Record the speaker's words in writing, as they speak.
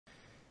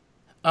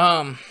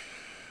Um,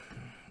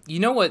 you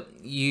know what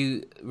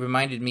you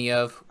reminded me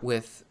of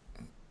with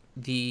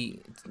the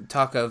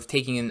talk of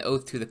taking an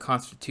oath to the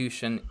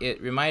Constitution?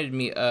 It reminded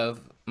me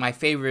of my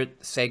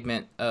favorite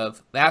segment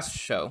of last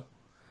show,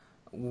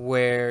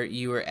 where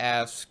you were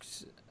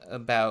asked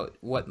about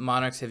what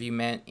monarchs have you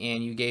met,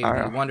 and you gave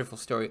the I, wonderful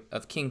story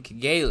of King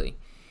Kigeli.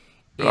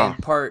 uh,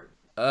 And part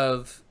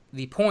of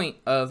the point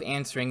of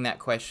answering that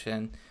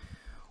question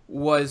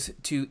was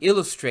to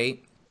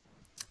illustrate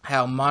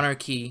how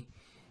monarchy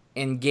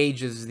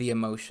engages the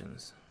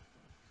emotions.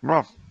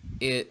 well,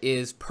 It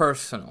is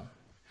personal.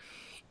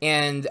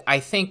 And I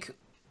think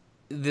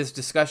this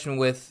discussion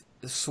with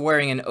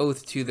swearing an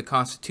oath to the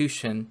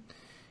Constitution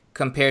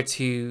compared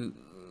to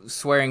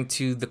swearing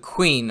to the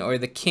Queen or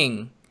the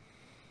King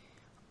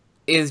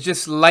is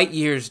just light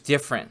years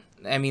different.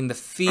 I mean, the uh,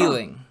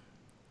 feeling.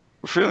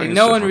 the feeling And is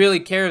no one different. really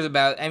cares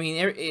about. I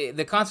mean,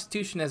 the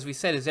Constitution, as we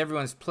said, is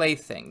everyone's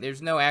plaything.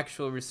 There's no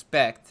actual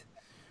respect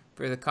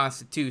for the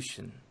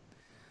Constitution.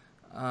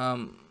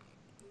 Um,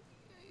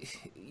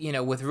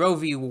 with Roe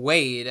v.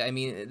 Wade, I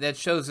mean, that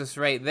shows us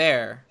right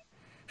there.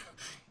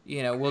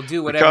 We'll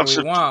do The whatever we concept,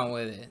 want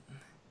with it.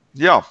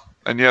 yeah,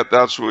 and yet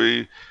that's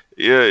yeah,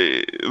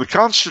 the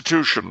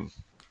Constitution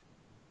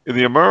in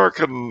the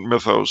American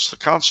mythos. The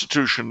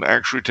Constitution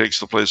actually takes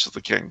the place of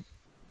the king,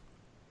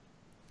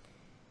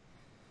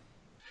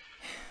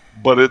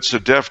 but it's a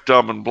deaf,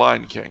 dumb, and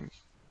blind king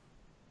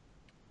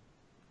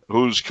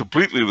who's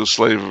completely the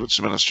slave of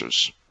its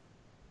ministers.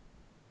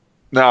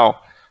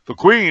 Now, the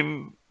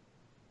queen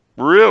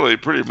really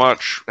pretty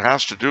much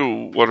has to do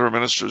what her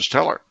ministers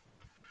tell her.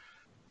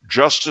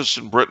 Justice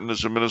in Britain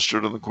is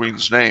administered in the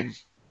queen's name,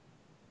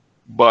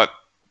 but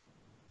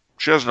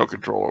she has no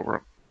control over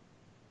it.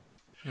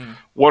 Hmm.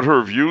 What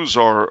her views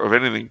are of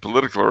anything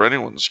political are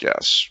anyone's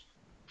guess.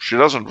 She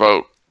doesn't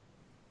vote.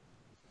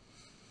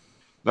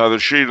 Neither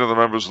she nor the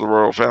members of the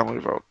royal family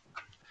vote.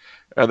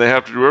 And they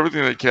have to do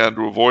everything they can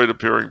to avoid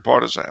appearing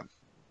partisan.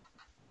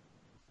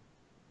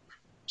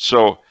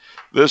 So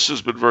this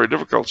has been very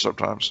difficult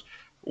sometimes.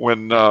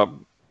 When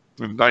in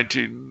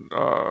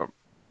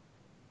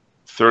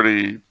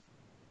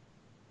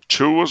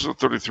 1932, was it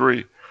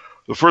 33,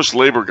 the first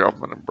Labour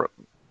government in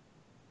Britain,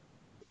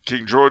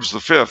 King George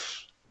V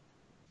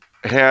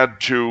had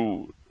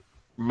to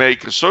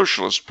make a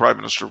socialist prime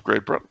minister of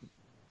Great Britain,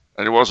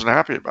 and he wasn't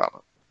happy about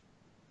it.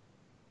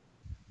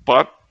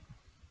 But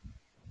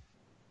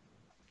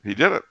he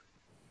did it.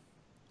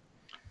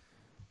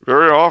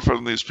 Very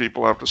often, these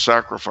people have to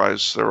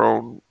sacrifice their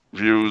own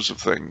views of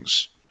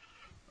things.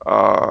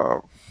 Uh,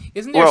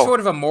 Isn't there well, sort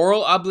of a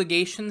moral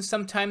obligation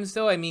sometimes,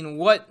 though? I mean,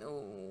 what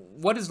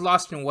is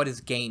lost and what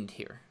is gained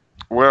here?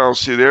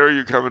 see, there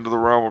you come into the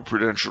realm of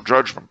prudential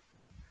judgment.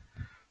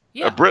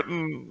 Yeah.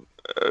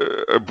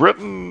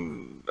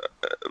 Britain,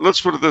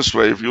 let's put it this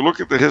way: if you look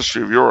at the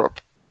history of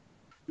Europe,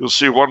 you'll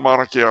see one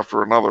monarchy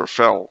after another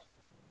fell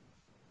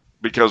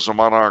because the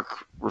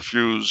monarch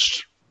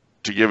refused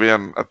to give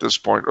in at this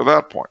point or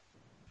that point.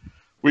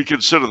 We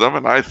consider them,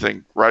 and I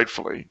think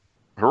rightfully,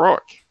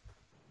 heroic.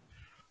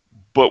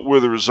 But were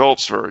the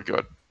results very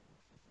good?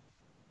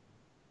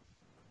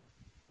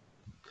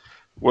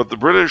 What the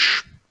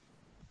British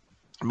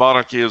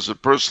monarchy, as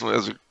it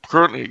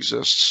currently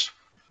exists,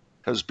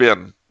 has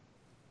been,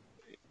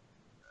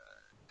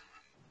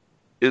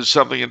 is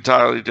something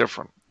entirely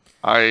different.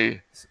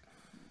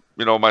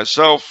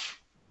 Myself,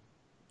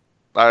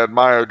 I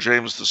admire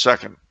James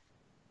II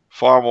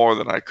far more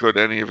than I could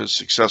any of his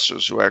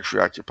successors who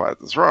actually occupied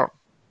the throne.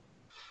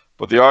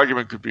 But the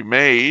argument could be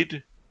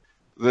made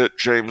that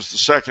James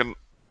II,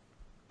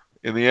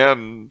 in the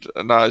end,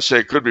 and I say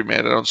it could be made,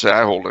 I don't say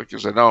I hold it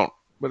because I don't,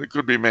 but it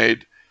could be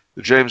made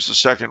that James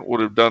II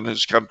would have done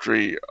his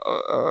country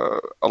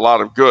a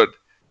lot of good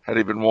had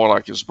he been more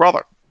like his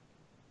brother.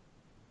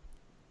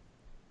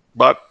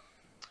 But,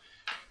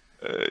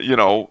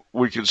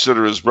 we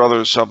consider his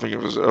brother something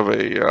of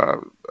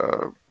a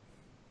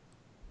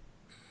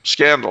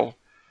scandal,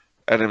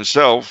 and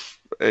himself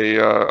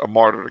a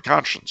martyr to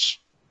conscience.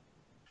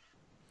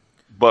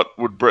 But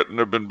would Britain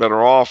have been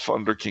better off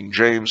under King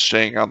James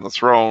staying on the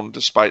throne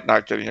despite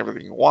not getting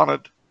everything he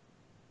wanted,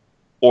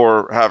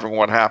 or having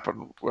what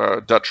happened,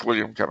 Dutch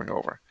William coming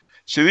over?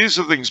 See, these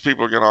are things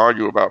people are going to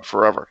argue about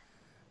forever.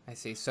 I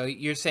see. So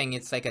you're saying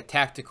it's like a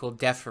tactical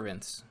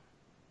deference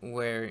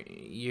where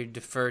you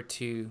defer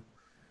to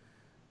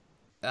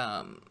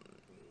um,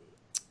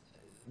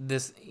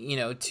 this,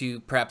 to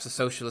perhaps a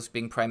socialist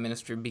being prime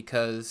minister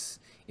because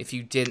if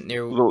you didn't,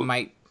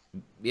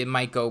 it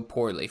might go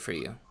poorly for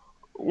you.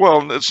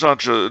 Well, it's not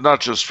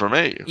just for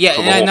me, Yeah,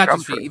 for the and whole not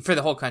just country. for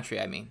the whole country.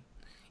 I mean,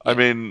 I yeah,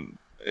 mean,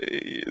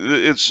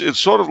 it's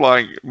sort of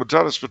like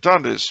mutatis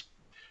mutandis.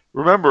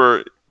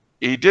 Remember,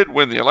 he did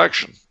win the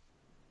election,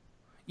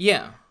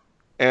 yeah,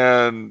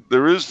 and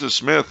there is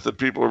this myth that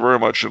people are very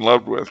much in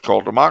love with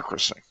called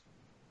democracy.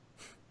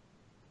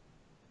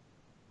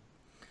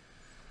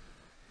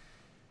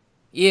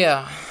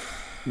 yeah.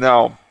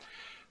 Now,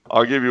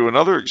 I'll give you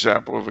another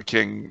example of a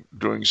king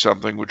doing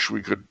something which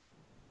we could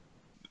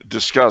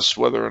discuss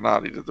whether or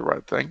not he did the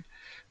right thing.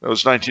 That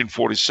was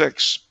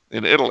 1946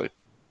 in Italy.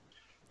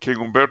 King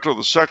Umberto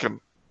II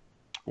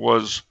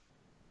was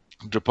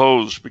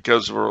deposed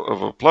because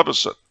of a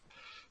plebiscite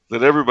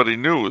that everybody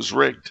knew was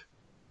rigged.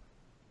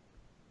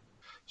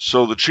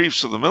 So the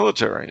chiefs of the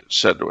military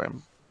said to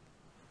him,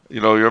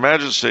 Your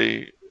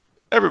Majesty,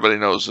 everybody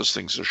knows this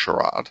thing's a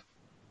charade.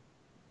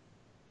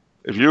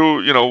 If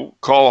you,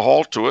 call a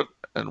halt to it,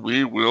 and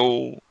we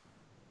will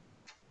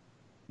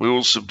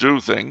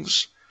subdue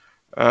things,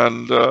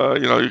 and,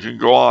 you can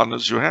go on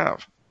as you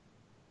have.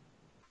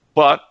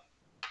 But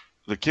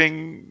the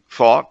king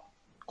thought,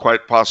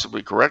 quite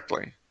possibly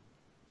correctly,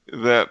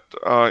 that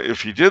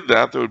if he did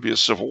that, there would be a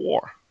civil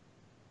war.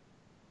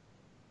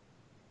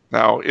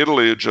 Now,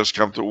 Italy had just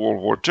come through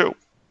World War II.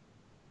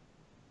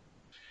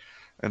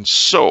 And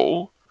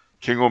so,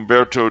 King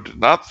Umberto did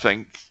not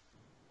think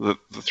that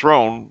the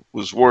throne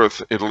was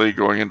worth Italy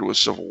going into a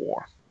civil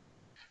war,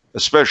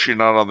 especially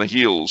not on the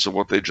heels of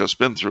what they'd just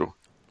been through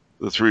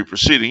the 3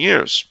 preceding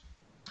years.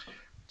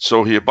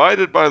 So he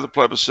abided by the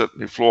plebiscite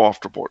and he flew off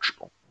to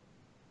Portugal.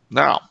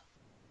 Now,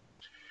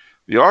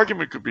 the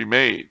argument could be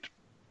made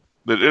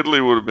that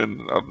Italy would have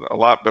been a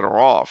lot better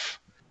off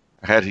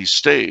had he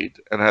stayed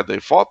and had they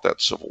fought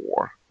that civil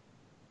war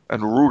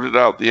and rooted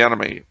out the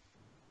enemy,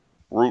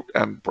 root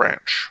and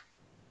branch.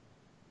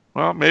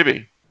 Well,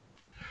 maybe.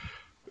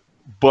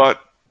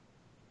 But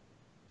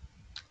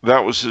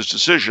that was his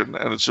decision,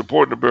 and it's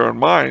important to bear in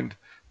mind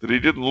that he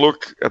didn't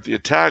look at the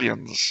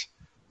Italians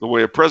the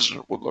way a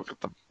president would look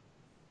at them,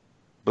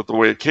 but the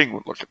way a king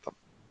would look at them.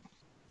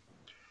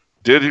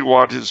 Did he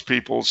want his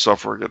people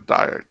suffering and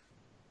dying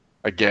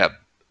again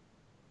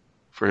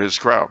for his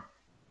crown?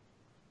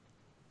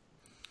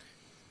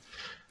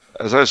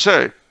 As I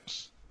say,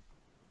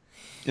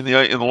 in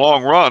the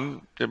long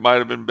run, it might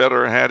have been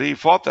better had he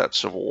fought that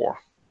civil war.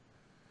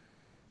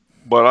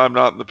 But I'm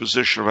not in the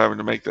position of having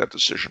to make that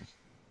decision.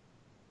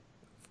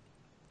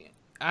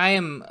 I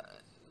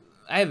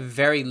have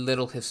very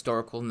little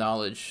historical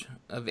knowledge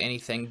of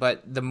anything,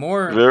 but the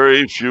more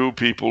very few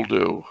people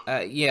do.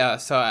 Yeah,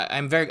 so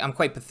I'm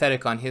quite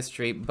pathetic on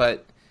history,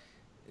 but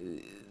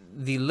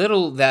the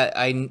little that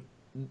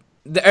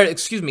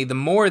the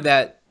more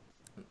that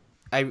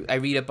I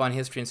read up on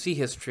history and see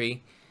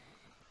history,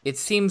 it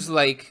seems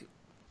like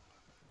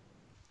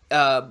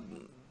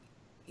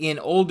in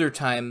older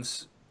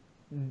times,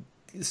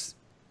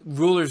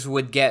 rulers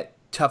would get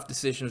tough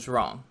decisions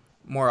wrong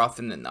more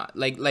often than not.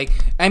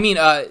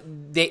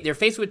 They're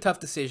faced with tough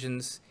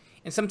decisions,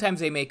 and sometimes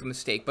they make a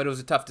mistake, but it was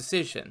a tough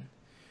decision.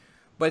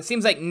 But it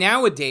seems like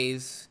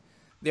nowadays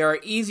there are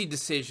easy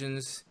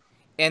decisions,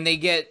 and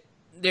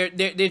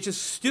they're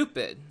just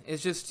stupid.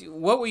 It's just,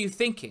 what were you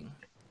thinking?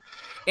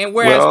 And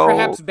whereas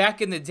perhaps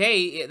back in the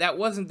day that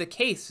wasn't the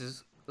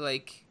case.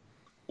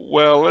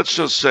 Well, let's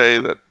just say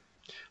that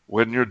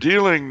when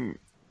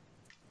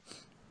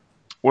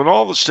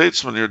all the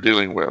statesmen you're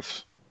dealing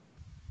with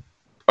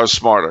are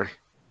smarter,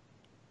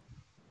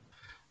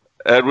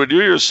 and when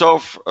you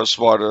yourself are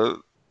smarter,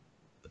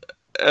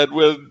 and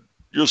when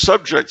your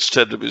subjects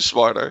tend to be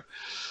smarter,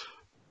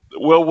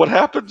 well, what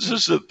happens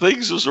is that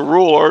things as a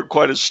rule aren't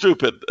quite as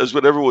stupid as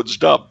when everyone's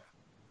dumb.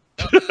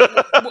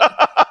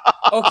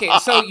 Okay,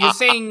 so you're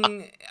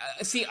saying,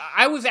 see,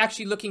 I was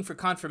actually looking for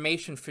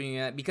confirmation from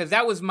you, because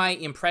that was my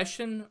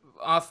impression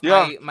off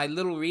my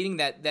little reading,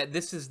 that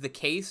this is the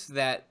case,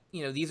 that,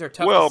 these are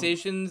tough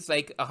decisions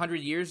like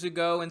 100 years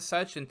ago and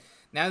such, and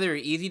now there are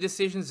easy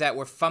decisions that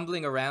we're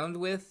fumbling around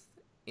with.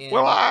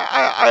 Well,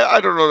 I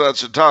don't know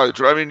that's entirely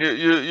true. I mean,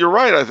 you're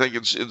right, I think,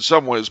 in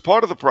some ways.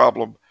 Part of the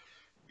problem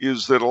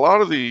is that a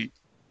lot of the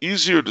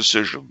easier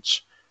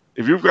decisions,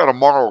 if you've got a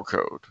moral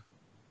code,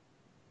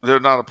 they're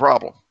not a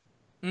problem.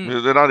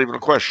 They're not even a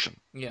question.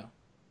 Yeah.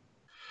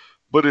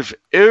 But if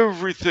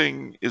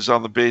everything is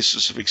on the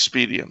basis of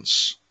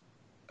expedience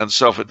and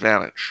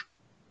self-advantage,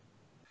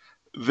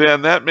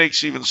 then that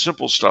makes even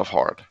simple stuff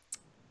hard.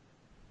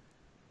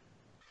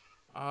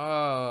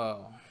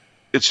 Oh.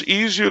 It's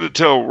easier to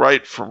tell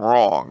right from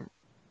wrong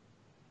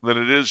than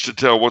it is to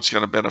tell what's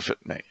going to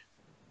benefit me.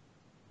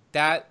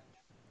 That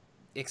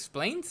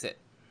explains it.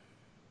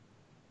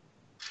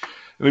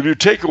 And if you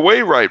take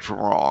away right from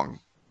wrong,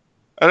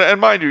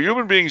 and mind you,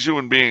 human beings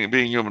being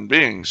human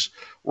beings,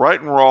 right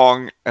and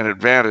wrong and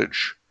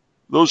advantage,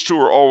 those two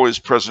are always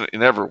present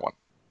in everyone.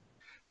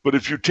 But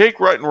if you take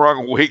right and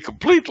wrong away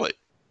completely,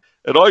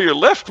 and all you're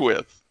left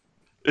with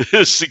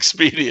is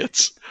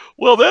expedience,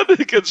 well, then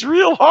it gets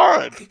real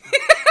hard.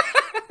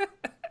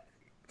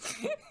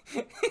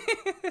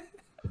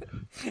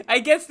 I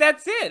guess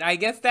that's it. I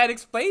guess that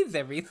explains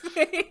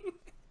everything.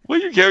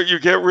 Well, you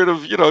get rid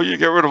of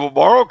a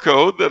moral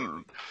code,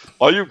 then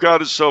all you've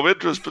got is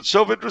self-interest, but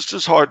self-interest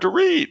is hard to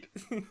read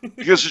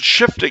because it's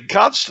shifting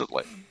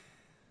constantly.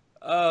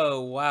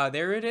 Oh, wow,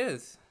 there it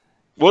is.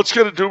 What's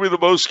going to do me the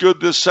most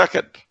good this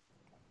second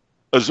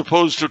as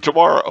opposed to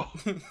tomorrow?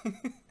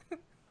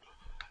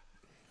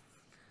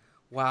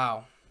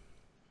 Wow.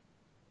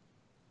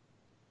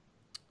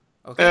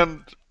 Okay.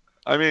 And,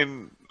 I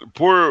mean,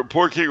 poor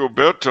King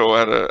Umberto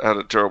had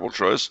a terrible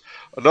choice.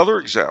 Another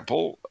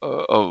example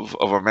of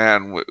a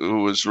man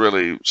who was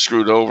really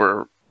screwed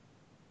over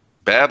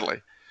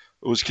badly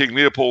was King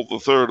Leopold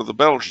III of the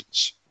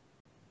Belgians.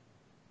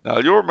 Now,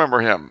 you'll remember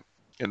him.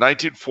 In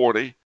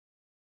 1940,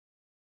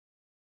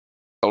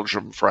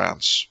 Belgium,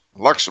 France,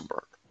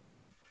 Luxembourg.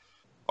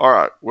 All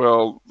right,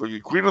 well, the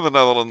Queen of the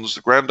Netherlands,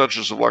 the Grand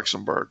Duchess of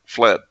Luxembourg,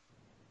 fled.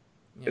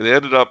 Yeah. They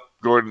ended up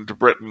going to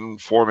Britain,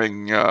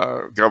 forming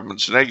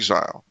governments in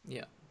exile.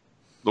 Yeah.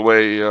 The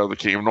way the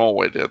King of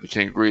Norway did, the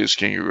King of Greece,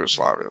 King of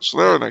Yugoslavia. So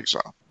they're in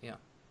exile. Yeah.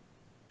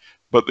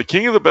 But the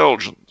King of the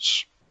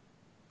Belgians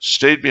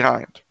stayed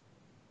behind.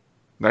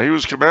 Now, he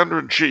was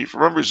commander-in-chief.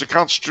 Remember, he's a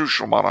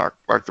constitutional monarch,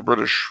 like the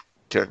British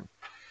king.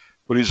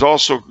 But he's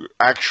also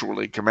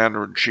actually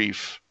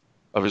commander-in-chief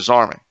of his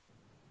army.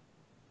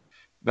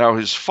 Now,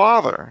 his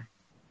father,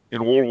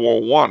 in World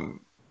War I,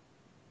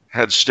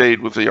 had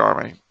stayed with the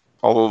army,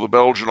 although the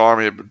Belgian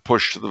army had been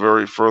pushed to the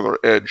very further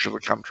edge of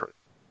the country.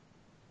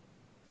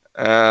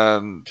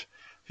 And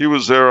he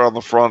was there on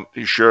the front.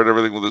 He shared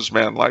everything with his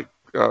men, like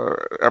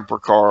Emperor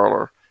Karl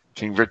or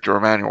King Victor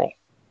Emmanuel.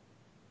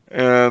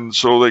 And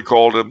so they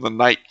called him the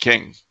Night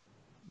King,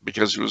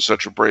 because he was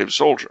such a brave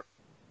soldier.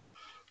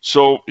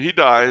 So he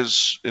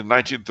dies in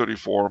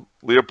 1934.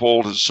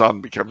 Leopold, his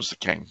son, becomes the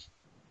king.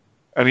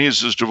 And he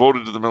is as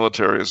devoted to the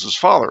military as his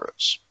father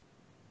is.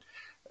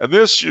 And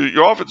this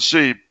you often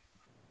see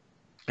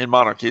in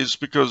monarchies,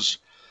 because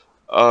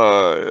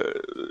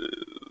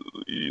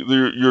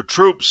your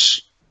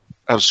troops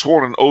have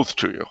sworn an oath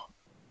to you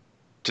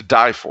to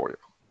die for you.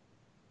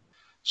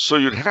 So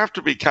you'd have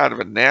to be kind of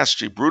a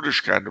nasty,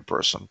 brutish kind of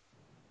person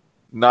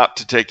not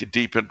to take a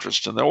deep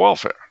interest in their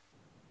welfare.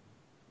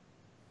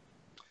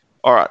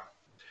 All right.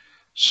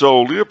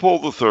 So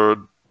Leopold III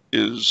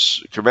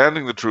is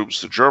commanding the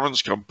troops. The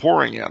Germans come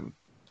pouring in,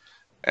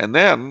 and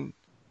then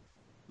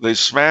they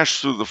smash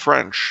through the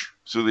French,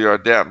 through the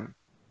Ardennes,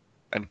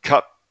 and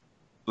cut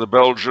the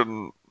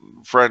Belgian,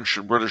 French,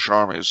 and British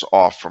armies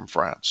off from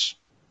France.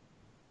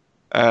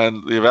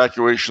 And the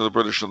evacuation of the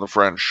British and the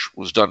French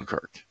was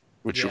Dunkirk,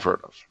 which you've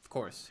heard of. Of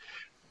course.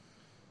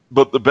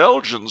 But the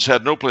Belgians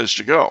had no place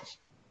to go.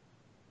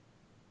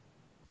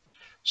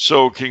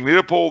 So King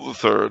Leopold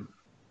III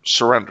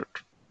surrendered.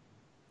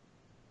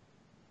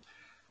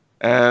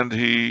 And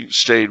he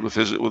stayed with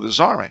his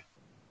army.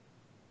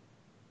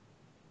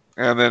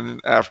 And then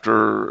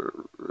after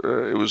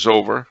it was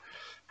over,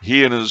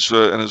 he and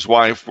his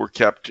wife were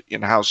kept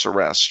in house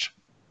arrest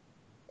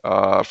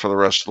for the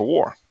rest of the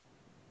war.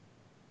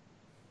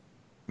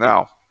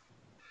 Now,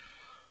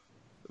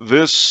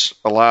 this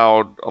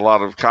allowed a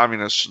lot of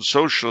communists and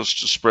socialists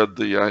to spread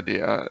the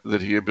idea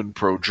that he had been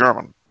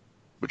pro-German,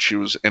 which he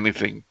was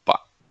anything but.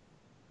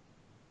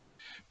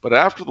 But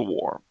after the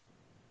war,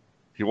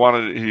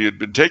 he had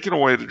been taken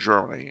away to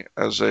Germany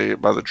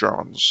by the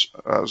Germans,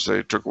 as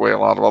they took away a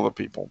lot of other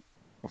people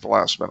at the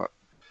last minute.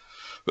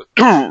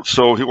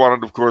 So he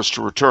wanted, of course,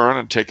 to return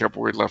and take up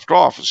where he left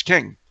off as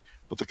king.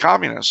 But the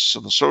communists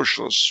and the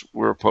socialists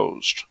were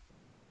opposed.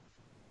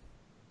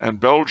 And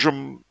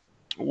Belgium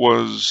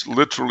was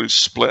literally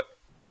split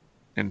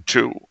in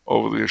two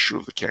over the issue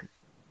of the king.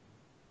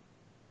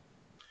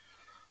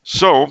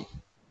 So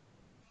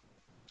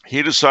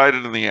he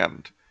decided in the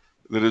end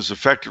that his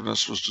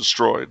effectiveness was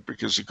destroyed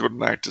because he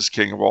couldn't act as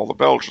king of all the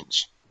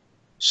Belgians.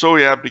 So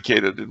he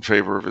abdicated in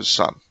favor of his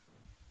son,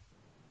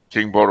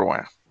 King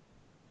Baudouin.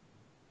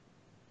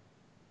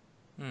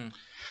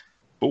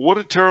 But what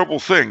a terrible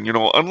thing. You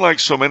know, unlike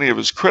so many of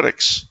his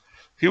critics,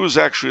 he was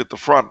actually at the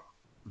front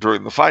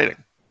during the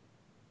fighting.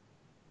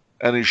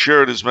 And he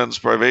shared his men's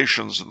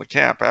privations in the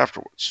camp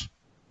afterwards.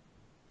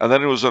 And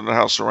then he was under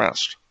house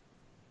arrest.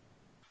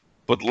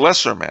 But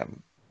lesser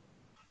men,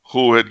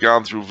 who had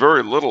gone through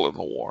very little in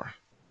the war,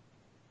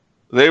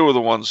 they were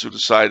the ones who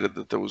decided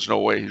that there was no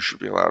way he should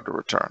be allowed to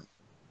return.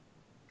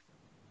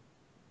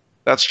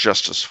 That's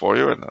justice for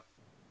you, isn't it?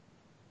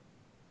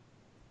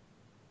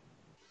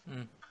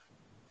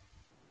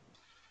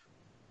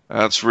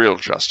 That's real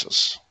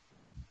justice.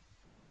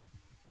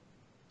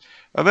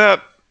 And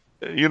that,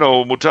 you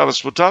know,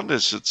 mutatis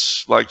mutandis,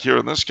 it's like here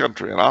in this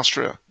country, in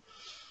Austria.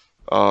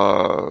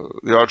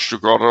 The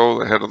Archduke Otto,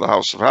 the head of the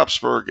House of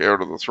Habsburg, heir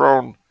to the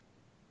throne,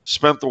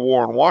 spent the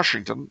war in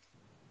Washington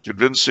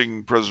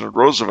convincing President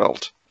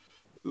Roosevelt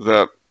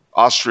that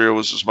Austria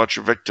was as much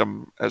a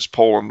victim as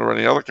Poland or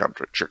any other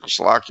country,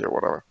 Czechoslovakia or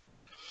whatever,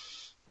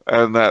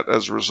 and that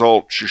as a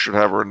result she should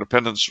have her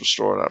independence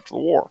restored after the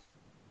war.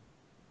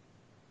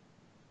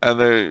 And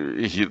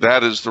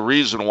that is the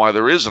reason why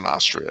there is an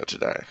Austria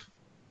today.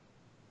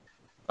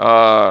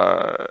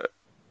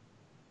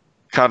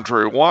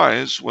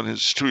 Contrary-wise, when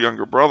his three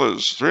younger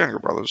brothers,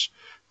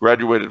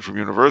 graduated from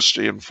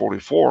university in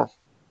 1944,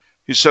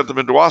 he sent them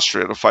into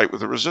Austria to fight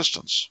with the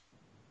resistance.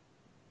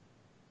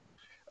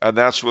 And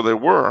that's where they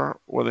were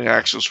when the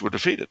Axis were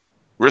defeated,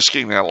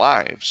 risking their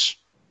lives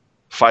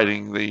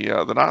fighting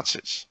the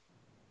Nazis.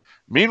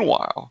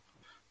 Meanwhile,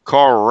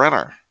 Karl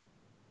Renner,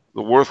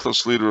 the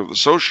worthless leader of the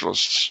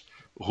socialists,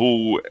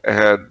 who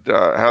had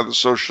had the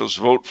socialists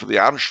vote for the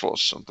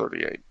Anschluss in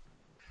 38,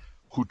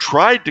 who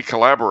tried to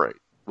collaborate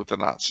with the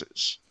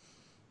Nazis,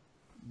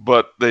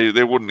 but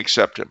they wouldn't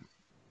accept him.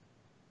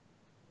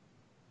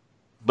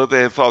 But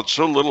they had thought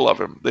so little of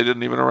him, they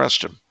didn't even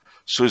arrest him.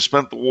 So he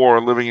spent the war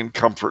living in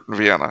comfort in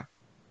Vienna.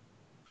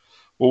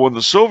 Well, when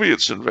the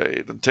Soviets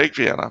invade and take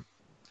Vienna,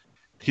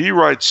 he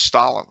writes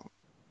Stalin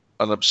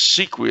an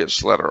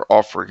obsequious letter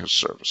offering his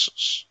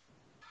services,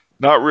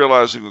 not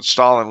realizing that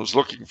Stalin was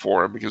looking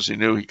for him because he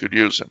knew he could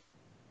use him.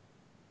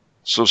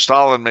 So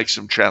Stalin makes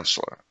him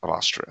Chancellor of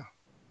Austria.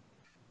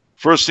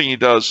 First thing he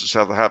does is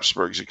have the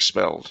Habsburgs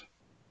expelled.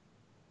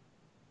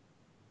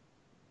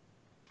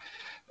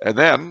 And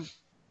then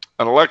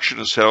an election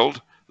is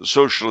held, the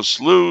socialists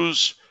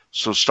lose,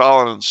 so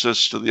Stalin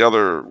insists to the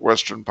other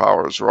Western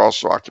powers who are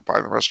also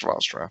occupying the rest of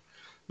Austria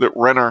that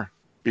Renner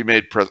be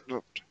made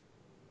president.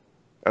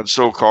 And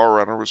so Karl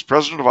Renner was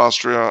president of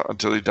Austria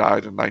until he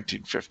died in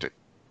 1950.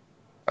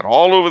 And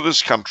all over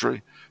this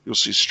country, you'll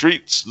see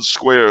streets and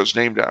squares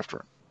named after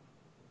him.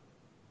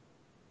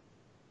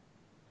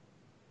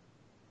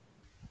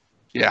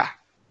 Yeah.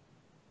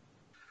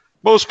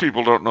 Most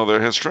people don't know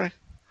their history,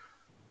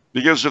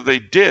 because if they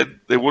did,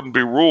 they wouldn't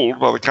be ruled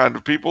by the kind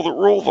of people that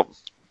rule them.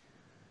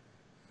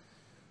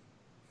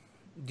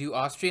 Do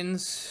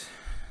Austrians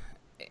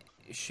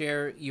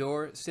share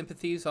your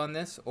sympathies on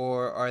this,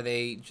 or are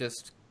they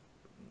just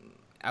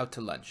out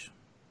to lunch?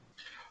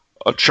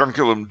 A chunk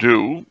of them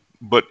do,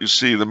 but you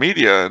see, the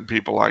media and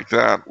people like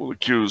that will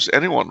accuse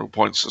anyone who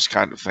points this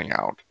kind of thing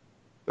out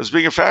as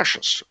being a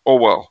fascist. Oh,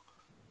 well,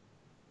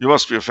 you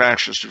must be a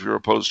fascist if you're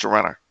opposed to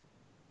Renner.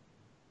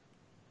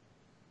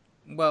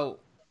 Well,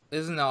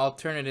 isn't the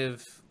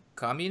alternative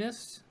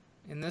communist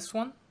in this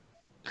one?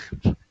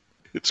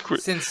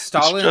 Since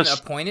Stalin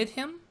appointed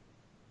him?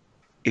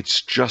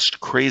 It's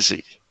just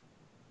crazy.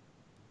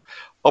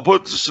 I'll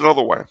put this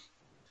another way.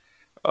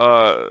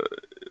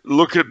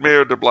 Look at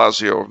Mayor de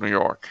Blasio of New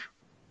York.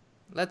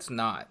 Let's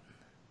not.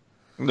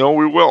 No,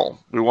 we will.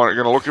 We're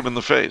going to look him in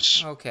the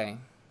face. Okay.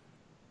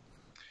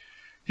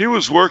 He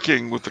was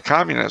working with the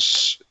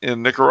communists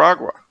in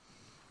Nicaragua.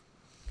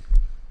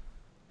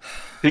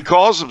 He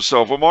calls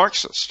himself a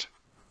Marxist.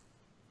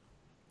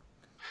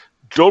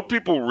 Don't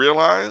people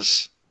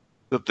realize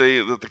that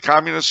the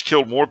communists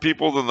killed more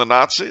people than the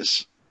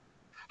Nazis?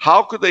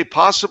 How could they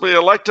possibly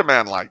elect a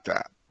man like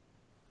that?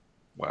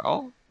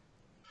 Well,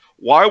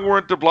 why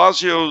weren't de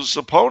Blasio's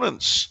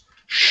opponents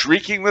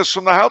shrieking this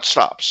from the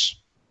housetops?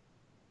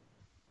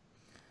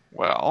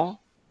 Well,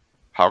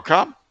 how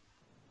come?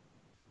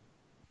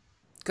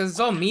 Because it's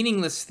all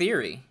meaningless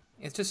theory.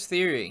 It's just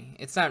theory.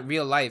 It's not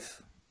real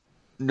life.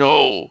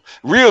 No,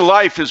 real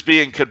life is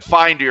being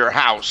confined to your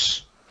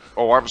house.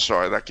 Oh, I'm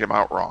sorry, that came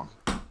out wrong.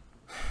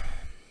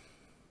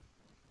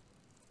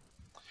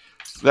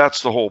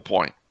 That's the whole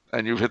point,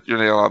 and you've hit your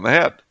nail on the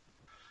head.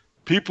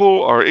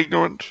 People are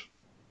ignorant,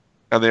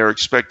 and they are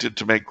expected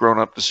to make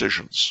grown-up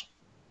decisions.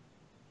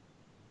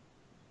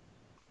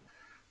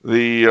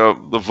 The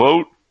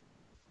vote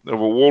of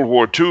a World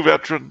War II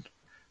veteran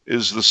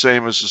is the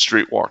same as a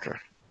streetwalker.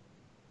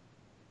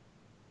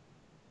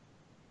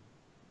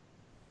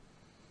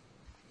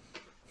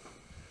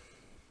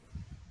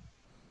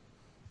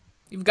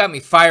 You've got me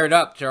fired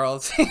up,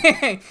 Charles.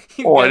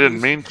 Oh, I didn't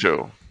mean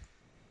to.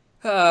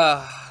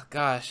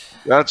 Gosh.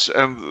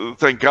 And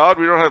thank God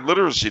we don't have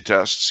literacy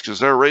tests, because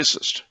they're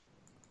racist.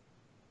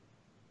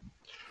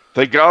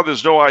 Thank God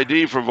there's no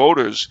ID for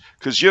voters,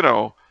 because, you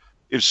know,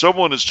 if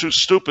someone is too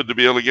stupid to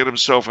be able to get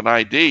himself an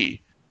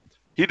ID,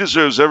 he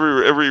deserves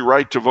every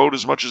right to vote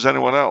as much as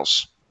anyone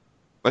else.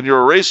 And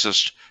you're a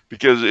racist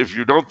because if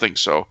you don't think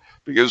so,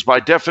 because by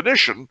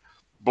definition,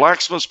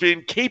 blacks must be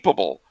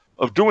incapable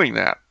of doing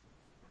that.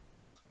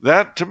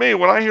 That, to me,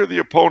 when I hear the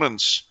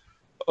opponents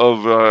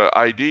of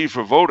ID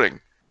for voting,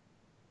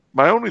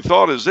 my only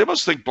thought is they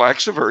must think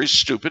blacks are very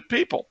stupid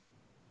people.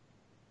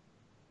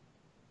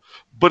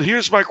 But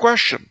here's my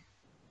question.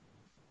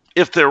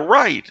 If they're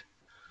right,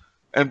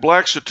 and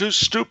blacks are too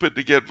stupid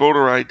to get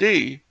voter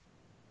ID,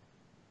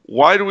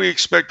 why do we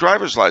expect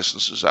driver's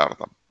licenses out of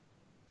them?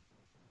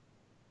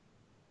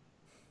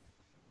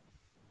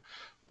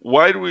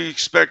 Why do we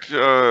expect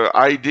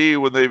ID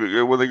when they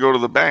go to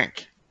the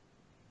bank?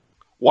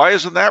 Why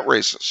isn't that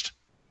racist?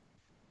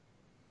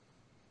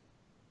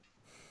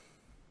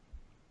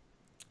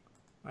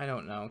 I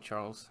don't know,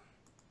 Charles.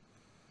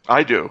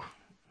 I do.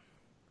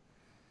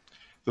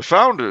 The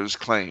founders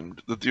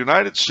claimed that the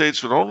United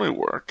States would only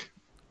work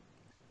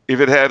if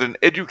it had an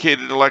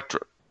educated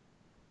electorate.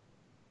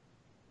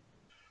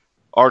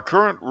 Our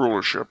current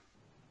rulership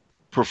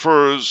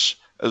prefers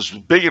as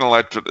big an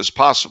electorate as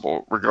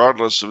possible,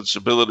 regardless of its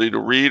ability to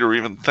read or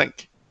even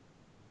think.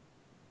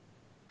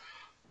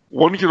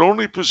 One can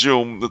only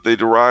presume that they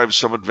derive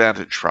some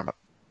advantage from it.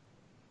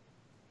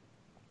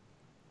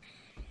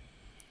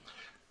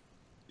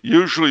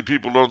 Usually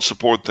people don't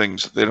support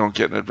things that they don't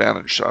get an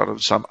advantage out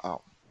of somehow.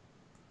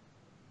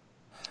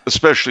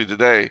 Especially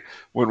today,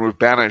 when we've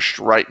banished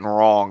right and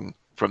wrong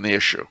from the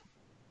issue.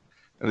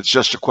 And it's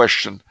just a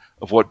question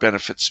of what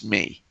benefits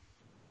me.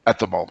 at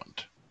the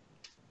moment.